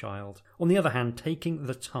man-child. On the other hand, taking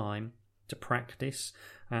the time to practice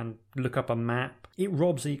and look up a map, it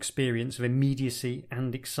robs the experience of immediacy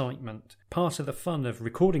and excitement. Part of the fun of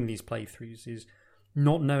recording these playthroughs is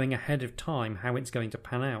not knowing ahead of time how it's going to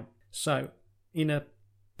pan out. So, in a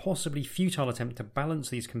possibly futile attempt to balance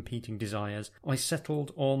these competing desires, I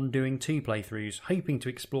settled on doing 2 playthroughs, hoping to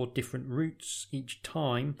explore different routes each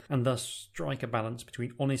time and thus strike a balance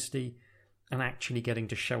between honesty and actually getting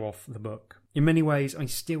to show off the book. In many ways, I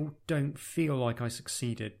still don't feel like I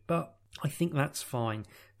succeeded, but I think that's fine,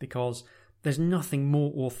 because there's nothing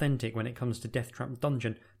more authentic when it comes to Deathtrap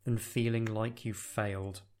Dungeon than feeling like you've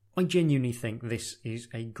failed. I genuinely think this is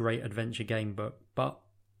a great adventure game book, but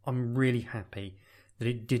I'm really happy that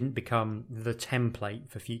it didn't become the template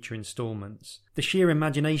for future instalments. The sheer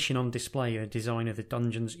imagination on display in the design of the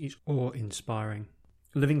dungeons is awe-inspiring.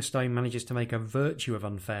 Livingstone manages to make a virtue of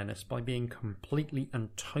unfairness by being completely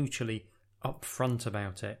and totally upfront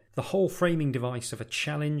about it. The whole framing device of a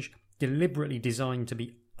challenge, deliberately designed to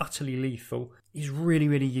be utterly lethal, is really,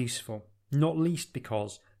 really useful, not least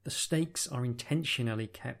because the stakes are intentionally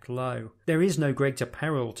kept low. There is no greater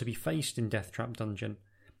peril to be faced in Deathtrap Dungeon.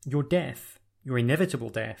 Your death, your inevitable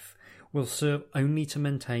death, will serve only to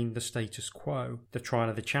maintain the status quo. The Trial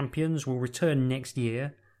of the Champions will return next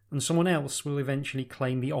year, and someone else will eventually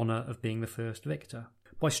claim the honour of being the first victor.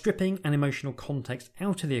 By stripping an emotional context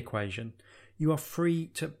out of the equation, you are free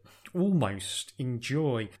to almost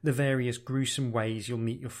enjoy the various gruesome ways you'll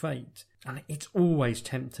meet your fate. And it's always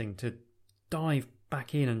tempting to dive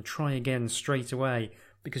back in and try again straight away,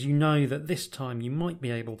 because you know that this time you might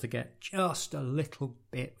be able to get just a little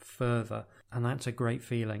bit further, and that's a great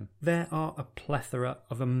feeling. There are a plethora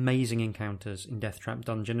of amazing encounters in Death Trap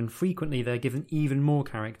Dungeon, and frequently they're given even more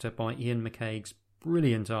character by Ian McCaig's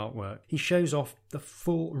brilliant artwork. He shows off the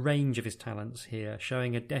full range of his talents here,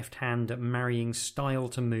 showing a deft hand at marrying style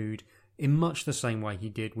to mood in much the same way he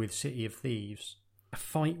did with City of Thieves. A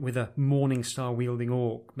fight with a Morningstar wielding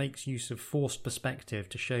orc makes use of forced perspective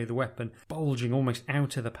to show the weapon bulging almost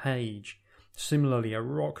out of the page. Similarly, a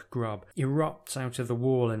rock grub erupts out of the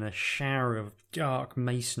wall in a shower of dark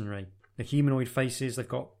masonry. The humanoid faces, they've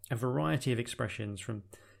got a variety of expressions, from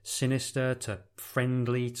sinister to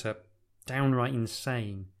friendly to downright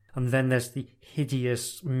insane. And then there's the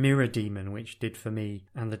hideous mirror demon, which did for me,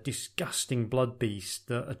 and the disgusting blood beast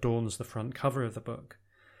that adorns the front cover of the book.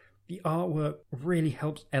 The artwork really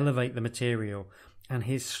helps elevate the material, and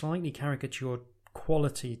his slightly caricatured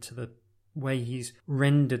quality to the way he's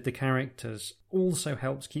rendered the characters also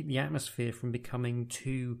helps keep the atmosphere from becoming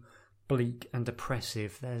too bleak and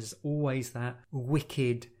oppressive. There's always that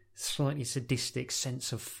wicked, slightly sadistic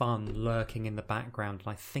sense of fun lurking in the background,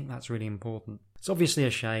 and I think that's really important. It's obviously a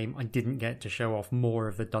shame I didn't get to show off more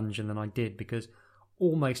of the dungeon than I did, because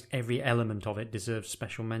almost every element of it deserves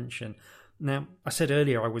special mention. Now, I said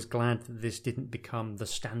earlier I was glad that this didn't become the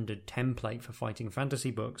standard template for fighting fantasy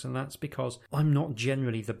books, and that's because I'm not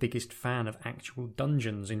generally the biggest fan of actual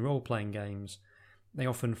dungeons in role-playing games. They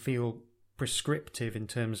often feel prescriptive in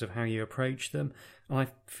terms of how you approach them, and I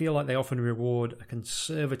feel like they often reward a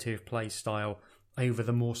conservative play style over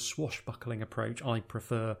the more swashbuckling approach I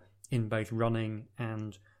prefer in both running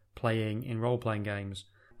and playing in role-playing games.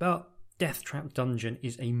 But Death Trap Dungeon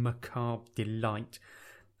is a macabre delight,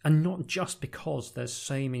 and not just because there's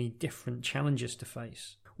so many different challenges to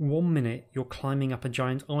face. 1 minute you're climbing up a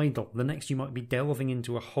giant idol, the next you might be delving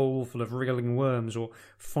into a hole full of wriggling worms or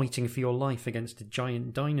fighting for your life against a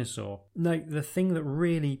giant dinosaur. No, the thing that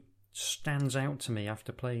really stands out to me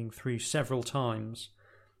after playing through several times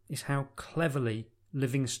is how cleverly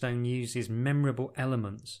Livingstone uses memorable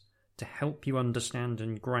elements to help you understand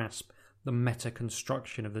and grasp the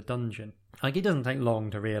meta-construction of the dungeon. Like, it doesn't take long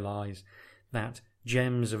to realise that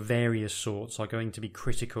gems of various sorts are going to be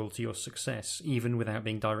critical to your success, even without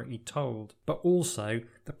being directly told. But also,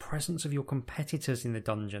 the presence of your competitors in the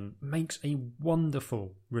dungeon makes a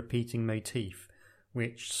wonderful repeating motif,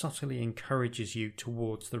 which subtly encourages you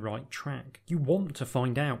towards the right track. You want to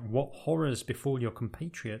find out what horrors befall your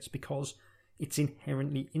compatriots because it's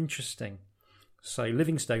inherently interesting. So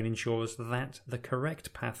Livingstone ensures that the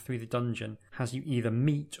correct path through the dungeon has you either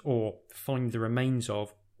meet or find the remains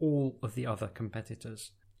of all of the other competitors.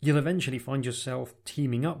 You'll eventually find yourself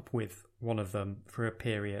teaming up with one of them for a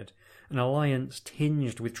period, an alliance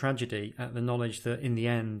tinged with tragedy at the knowledge that in the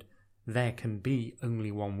end there can be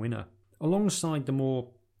only one winner. Alongside the more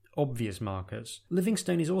obvious markers,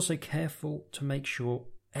 Livingstone is also careful to make sure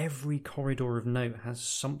every corridor of note has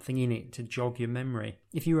something in it to jog your memory.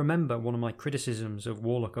 If you remember, one of my criticisms of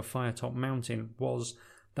Warlock of Firetop Mountain was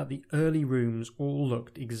that the early rooms all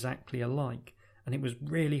looked exactly alike, and it was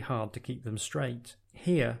really hard to keep them straight.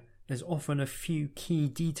 Here, there's often a few key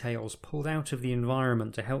details pulled out of the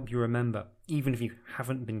environment to help you remember, even if you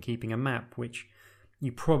haven't been keeping a map, which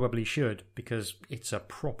you probably should, because it's a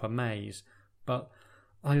proper maze. But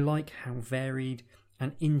I like how varied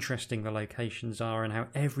and interesting the locations are, and how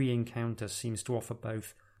every encounter seems to offer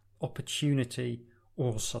both opportunity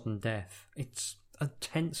or sudden death. It's a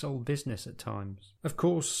tense old business at times. Of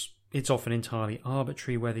course, it's often entirely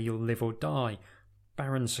arbitrary whether you'll live or die.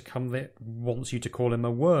 Baron Succumbit wants you to call him a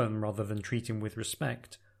worm rather than treat him with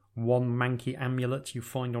respect. One manky amulet you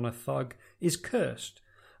find on a thug is cursed.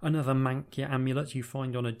 Another manky amulet you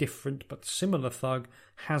find on a different but similar thug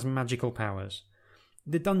has magical powers.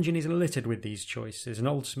 The dungeon is littered with these choices, and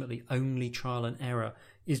ultimately only trial and error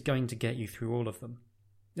is going to get you through all of them.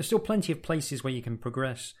 There's still plenty of places where you can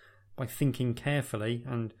progress by thinking carefully,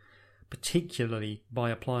 and particularly by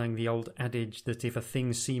applying the old adage that if a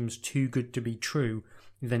thing seems too good to be true,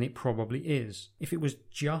 then it probably is. If it was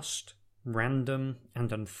just random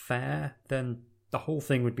and unfair, then the whole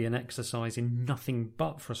thing would be an exercise in nothing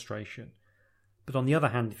but frustration. But on the other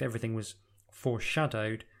hand, if everything was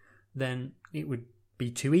foreshadowed, then it would be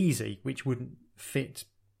too easy, which wouldn't fit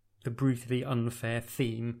the brutally unfair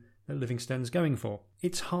theme that Livingstone's going for.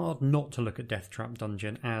 It's hard not to look at Death Trap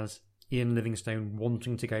Dungeon as Ian Livingstone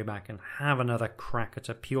wanting to go back and have another crack at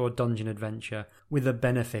a pure dungeon adventure with the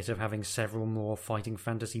benefit of having several more fighting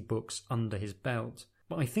fantasy books under his belt.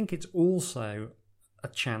 But I think it's also a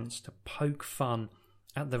chance to poke fun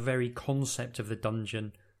at the very concept of the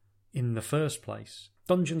dungeon in the first place.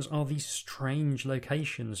 Dungeons are these strange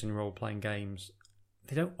locations in role-playing games.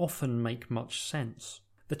 They don't often make much sense.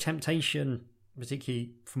 The temptation,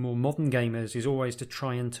 particularly for more modern gamers, is always to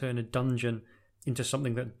try and turn a dungeon into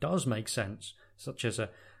something that does make sense, such as a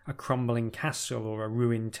crumbling castle or a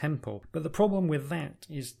ruined temple. But the problem with that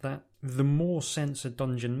is that the more sense a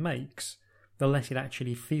dungeon makes, the less it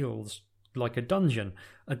actually feels like a dungeon.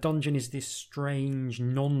 A dungeon is this strange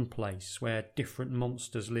non-place where different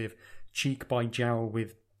monsters live cheek by jowl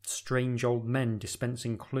with strange old men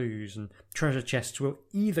dispensing clues, and treasure chests will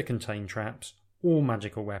either contain traps or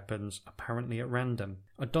magical weapons, apparently at random.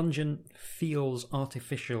 A dungeon feels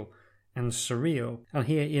artificial and surreal, and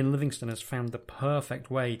here Ian Livingstone has found the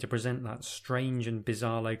perfect way to present that strange and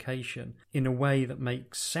bizarre location in a way that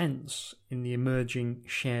makes sense in the emerging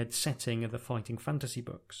shared setting of the fighting fantasy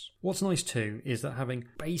books. What's nice too is that having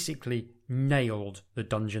basically nailed the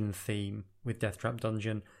dungeon theme with Death Trap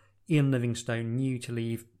Dungeon, Ian Livingstone knew to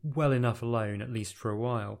leave well enough alone, at least for a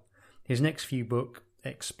while. His next few books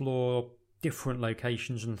explore different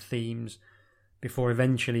locations and themes before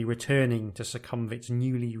eventually returning to Succumvit's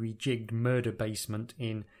newly rejigged murder basement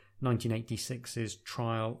in 1986's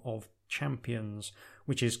Trial of Champions,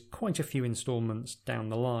 which is quite a few instalments down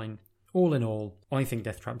the line. All in all, I think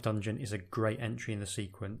Death Trap Dungeon is a great entry in the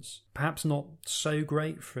sequence. Perhaps not so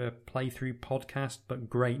great for a playthrough podcast, but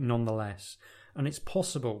great nonetheless. And it's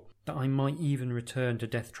possible that I might even return to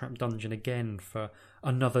Death Trap Dungeon again for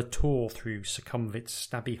another tour through Succumvit's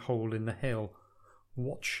stabby hole in the hill.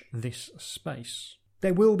 Watch this space.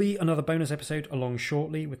 There will be another bonus episode along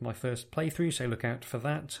shortly with my first playthrough, so look out for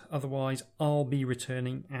that. Otherwise, I'll be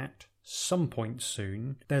returning at some point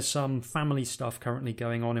soon. There's some family stuff currently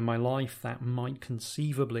going on in my life that might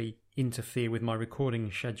conceivably interfere with my recording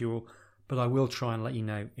schedule, but I will try and let you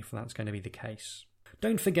know if that's going to be the case.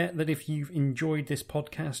 Don't forget that if you've enjoyed this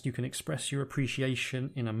podcast, you can express your appreciation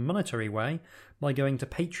in a monetary way by going to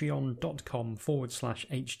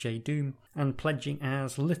patreon.com/HJDoom and pledging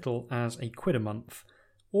as little as £1 a month.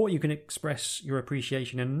 Or you can express your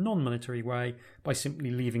appreciation in a non-monetary way by simply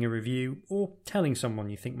leaving a review or telling someone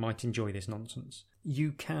you think might enjoy this nonsense.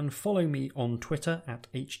 You can follow me on Twitter at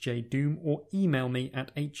HJDoom or email me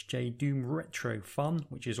at HJDoomRetrofun,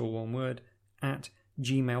 which is all one word, at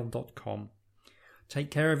gmail.com. Take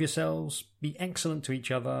care of yourselves, be excellent to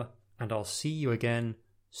each other, and I'll see you again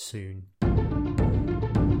soon.